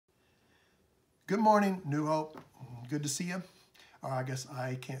Good morning, New Hope. Good to see you. Or I guess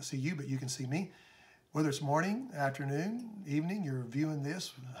I can't see you, but you can see me. Whether it's morning, afternoon, evening, you're viewing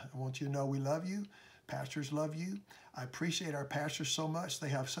this, I want you to know we love you. Pastors love you. I appreciate our pastors so much. They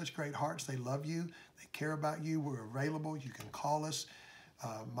have such great hearts. They love you. They care about you. We're available. You can call us.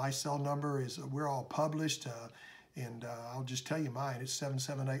 My cell number is, we're all published, and I'll just tell you mine. It's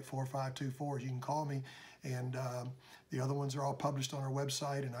 778-4524. You can call me. And the other ones are all published on our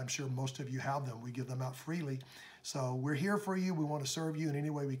website, and I'm sure most of you have them. We give them out freely. So we're here for you. We want to serve you in any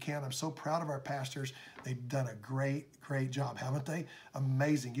way we can. I'm so proud of our pastors. They've done a great job, haven't they?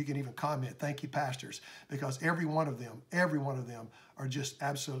 Amazing. You can even comment, thank you, pastors, because every one of them are just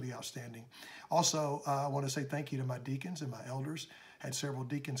absolutely outstanding. Also, I want to say thank you to my deacons and my elders. Had several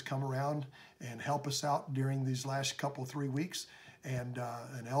deacons come around and help us out during these last 3 weeks, and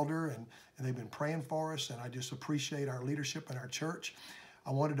an elder, and they've been praying for us, and I just appreciate our leadership in our church. I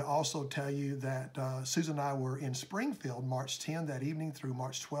wanted to also tell you that Susan and I were in Springfield March 10 that evening through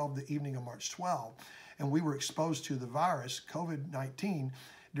March 12, the evening of March 12, and we were exposed to the virus, COVID-19,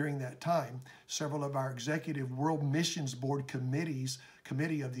 during that time. Several of our executive World Missions Board committee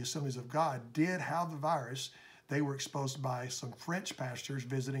of the Assemblies of God did have the virus. They were exposed by some French pastors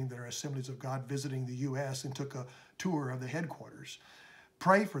visiting their Assemblies of God, visiting the U.S., and took a tour of the headquarters.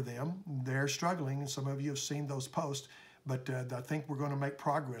 Pray for them. They're struggling, and some of you have seen those posts, but I think we're going to make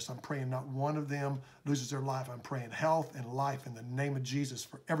progress. I'm praying not one of them loses their life. I'm praying health and life in the name of Jesus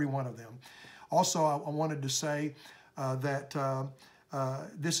for every one of them. Also, I wanted to say that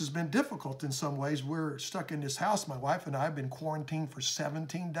this has been difficult in some ways. We're stuck in this house. My wife and I have been quarantined for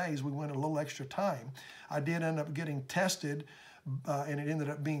 17 days. We went a little extra time. I did end up getting tested, and it ended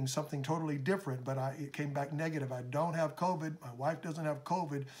up being something totally different, but it came back negative. I don't have COVID. My wife doesn't have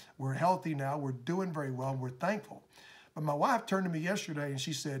COVID. We're healthy now. We're doing very well. We're thankful. But my wife turned to me yesterday and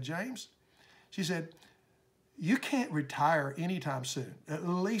she said, James, she said, you can't retire anytime soon, at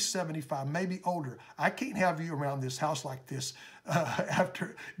least 75, maybe older. I can't have you around this house like this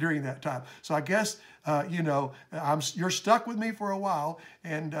during that time. So I guess, you're stuck with me for a while.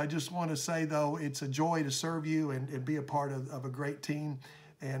 And I just want to say, though, it's a joy to serve you and be a part of a great team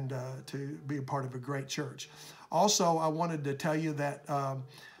and to be a part of a great church. Also, I wanted to tell you that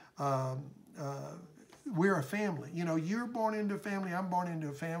we're a family. You know, you're born into a family, I'm born into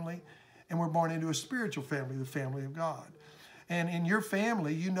a family. And we're born into a spiritual family, the family of God. And in your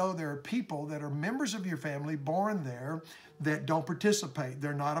family, you know there are people that are members of your family born there that don't participate.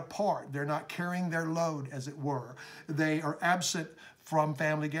 They're not a part. They're not carrying their load, as it were. They are absent from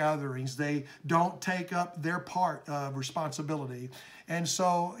family gatherings. They don't take up their part of responsibility. And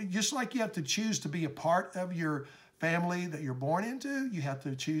so just like you have to choose to be a part of your family that you're born into, you have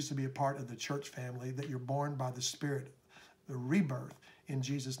to choose to be a part of the church family that you're born by the Spirit, the rebirth. In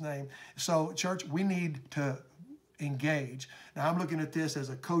Jesus' name. So, church, we need to engage. Now, I'm looking at this as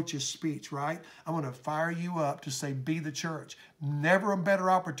a coach's speech, right? I'm going to fire you up to say, be the church. Never a better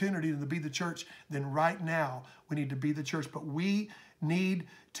opportunity to be the church than right now. We need to be the church, but we need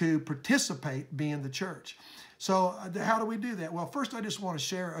to participate being the church. So how do we do that? Well, first, I just want to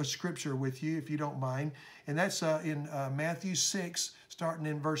share a scripture with you, if you don't mind. And that's in Matthew 6, starting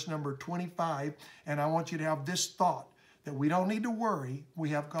in verse number 25. And I want you to have this thought, that we don't need to worry, we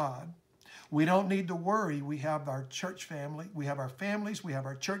have God. We don't need to worry, we have our church family. We have our families, we have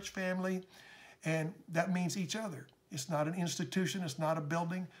our church family, and that means each other. It's not an institution, it's not a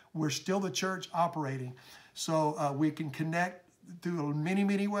building. We're still the church operating. So we can connect through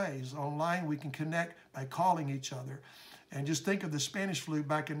many ways. Online, we can connect by calling each other. And just think of the Spanish flu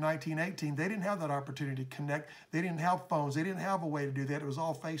back in 1918. They didn't have that opportunity to connect. They didn't have phones. They didn't have a way to do that. It was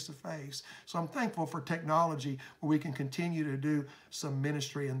all face-to-face. So I'm thankful for technology where we can continue to do some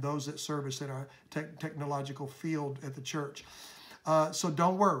ministry and those that service at our technological field at the church. So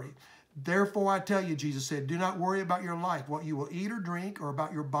don't worry. Therefore, I tell you, Jesus said, do not worry about your life, what you will eat or drink, or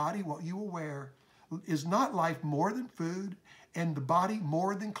about your body, what you will wear. Is not life more than food, and the body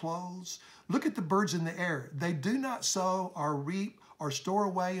more than clothes? Look at the birds in the air. They do not sow or reap or store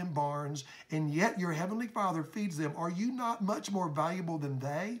away in barns, and yet your heavenly Father feeds them. Are you not much more valuable than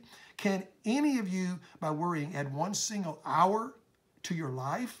they? Can any of you, by worrying, add one single hour to your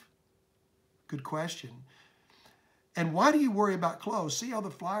life? Good question. And why do you worry about clothes? See how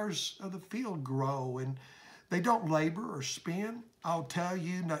the flowers of the field grow, and they don't labor or spin. I'll tell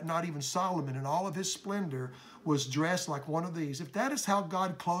you, not even Solomon in all of his splendor was dressed like one of these. If that is how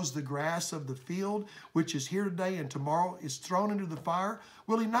God clothes the grass of the field, which is here today and tomorrow is thrown into the fire,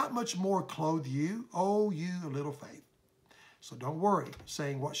 will he not much more clothe you? Oh, you little faith. So don't worry,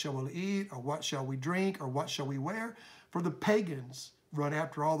 saying, what shall we eat, or what shall we drink, or what shall we wear? For the pagans run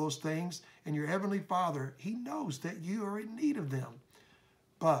after all those things. And your Heavenly Father, He knows that you are in need of them.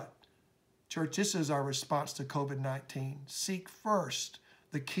 But, church, this is our response to COVID-19. Seek first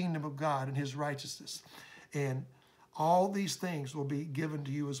the kingdom of God and His righteousness. And all these things will be given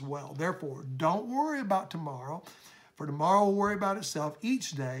to you as well. Therefore, don't worry about tomorrow, for tomorrow will worry about itself.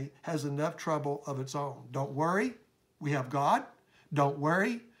 Each day has enough trouble of its own. Don't worry, we have God. Don't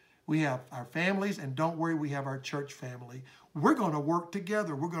worry, we have our families. And don't worry, we have our church family. We're going to work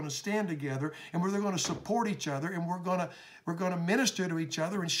together. We're going to stand together, and we're going to support each other, and we're going to minister to each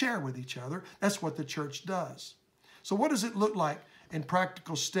other and share with each other. That's what the church does. So what does it look like in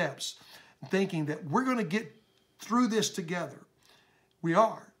practical steps? Thinking that we're going to get through this together. We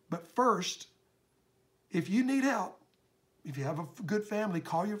are. But first, if you need help, if you have a good family,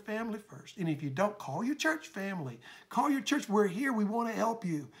 call your family first. And if you don't, call your church family. Call your church. We're here. We want to help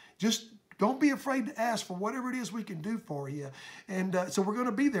you. Just don't be afraid to ask for whatever it is we can do for you. And so we're going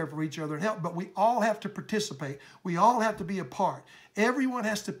to be there for each other and help. But we all have to participate. We all have to be a part. Everyone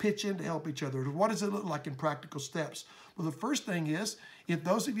has to pitch in to help each other. What does it look like in practical steps? Well, the first thing is, if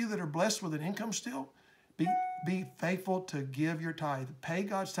those of you that are blessed with an income still, be faithful to give your tithe. Pay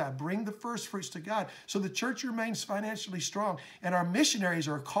God's tithe. Bring the first fruits to God so the church remains financially strong. And our missionaries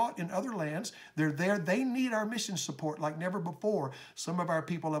are caught in other lands. They're there. They need our mission support like never before. Some of our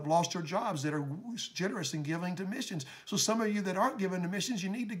people have lost their jobs that are generous in giving to missions. So some of you that aren't giving to missions, you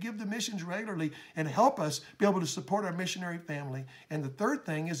need to give to missions regularly and help us be able to support our missionary family. And the third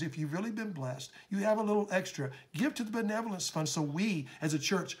thing is, if you've really been blessed, you have a little extra, give to the benevolence fund so we as a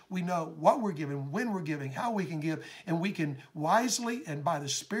church, we know what we're giving, when we're giving, how we can give, and we can wisely and by the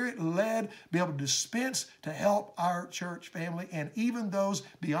Spirit led be able to dispense to help our church family and even those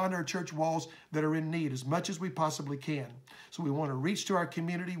beyond our church walls that are in need as much as we possibly can. So we want to reach to our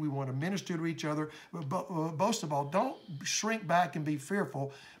community. We want to minister to each other. But most of all, don't shrink back and be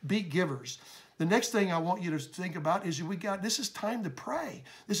fearful. Be givers. The next thing I want you to think about is this is time to pray.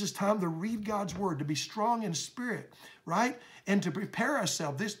 This is time to read God's word, to be strong in spirit, right? And to prepare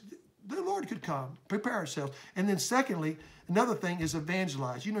ourselves. The Lord could come. Prepare ourselves. And then secondly, another thing is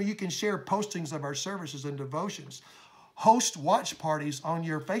evangelize. You know, you can share postings of our services and devotions. Host watch parties on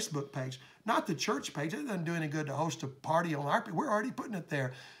your Facebook page, not the church page. It doesn't do any good to host a party on our page. We're already putting it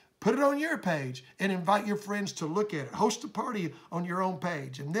there. Put it on your page and invite your friends to look at it. Host a party on your own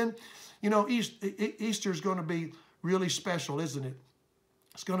page. And then, you know, Easter is going to be really special, isn't it?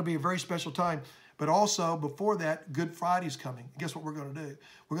 It's going to be a very special time. But also, before that, Good Friday's coming. Guess what we're going to do?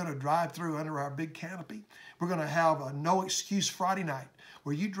 We're going to drive through under our big canopy. We're going to have a no-excuse Friday night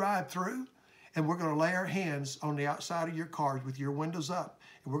where you drive through, and we're going to lay our hands on the outside of your car with your windows up.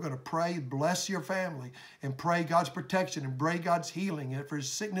 And we're going to pray, bless your family, and pray God's protection and pray God's healing. And if there's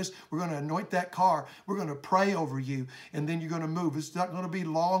sickness, we're going to anoint that car. We're going to pray over you, and then you're going to move. It's not going to be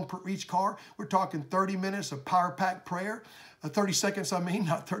long per each car. We're talking 30 minutes of power-packed prayer. 30 seconds,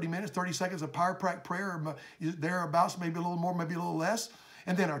 not 30 minutes, 30 seconds of power-packed prayer, thereabouts, maybe a little more, maybe a little less.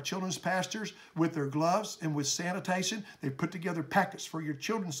 And then our children's pastors, with their gloves and with sanitation, they put together packets for your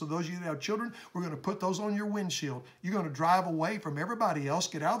children. So those of you that have children, we're going to put those on your windshield. You're going to drive away from everybody else,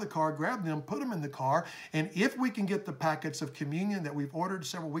 get out of the car, grab them, put them in the car. And if we can get the packets of communion that we've ordered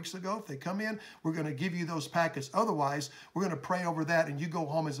several weeks ago, if they come in, we're going to give you those packets. Otherwise, we're going to pray over that, and you go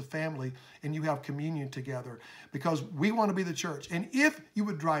home as a family and you have communion together, because we want to be the church. And if you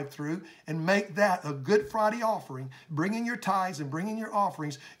would drive through and make that a Good Friday offering, bring in your tithes and bring in your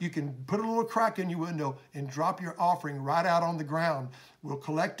offerings, you can put a little crack in your window and drop your offering right out on the ground. We'll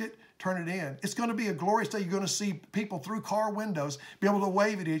collect it, turn it in. It's going to be a glorious day. You're going to see people through car windows be able to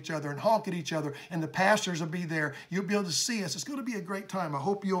wave at each other and honk at each other, and the pastors will be there. You'll be able to see us. It's going to be a great time. I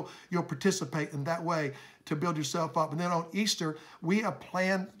hope you'll participate in that way to build yourself up. And then on Easter, we have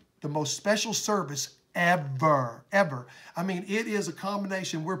planned the most special service ever. I mean, it is a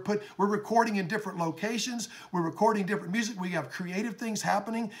combination. We're recording in different locations. We're recording different music. We have creative things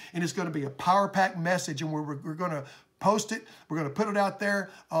happening, and it's going to be a power-packed message, and we're going to post it. We're going to put it out there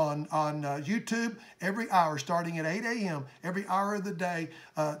on YouTube every hour, starting at 8 a.m., every hour of the day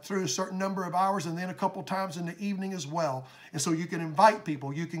through a certain number of hours, and then a couple times in the evening as well. And so you can invite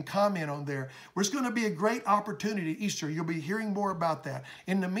people. You can comment on there. It's going to be a great opportunity, Easter. You'll be hearing more about that.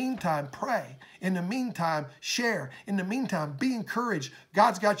 In the meantime, pray. In the meantime, share. In the meantime, be encouraged.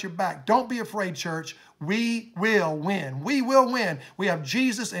 God's got your back. Don't be afraid, church. We will win. We will win. We have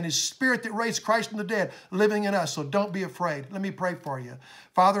Jesus and his Spirit that raised Christ from the dead living in us. So don't be afraid. Let me pray for you.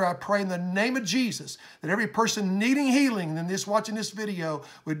 Father, I pray in the name of Jesus that every person needing healing in this, watching this video,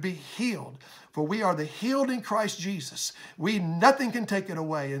 would be healed. For we are the healed in Christ Jesus. Nothing can take it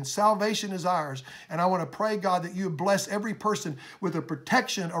away, and salvation is ours. And I want to pray, God, that you bless every person with a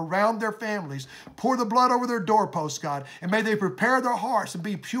protection around their families. Pour the blood over their doorposts, God, and may they prepare their hearts and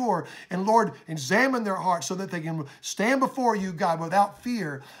be pure. And Lord, examine their hearts so that they can stand before you, God, without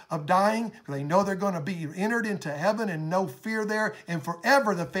fear of dying. They know they're going to be entered into heaven and no fear there. And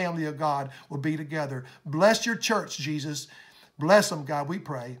forever the family of God will be together. Bless your church, Jesus. Bless them, God, we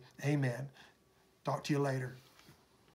pray. Amen. Talk to you later.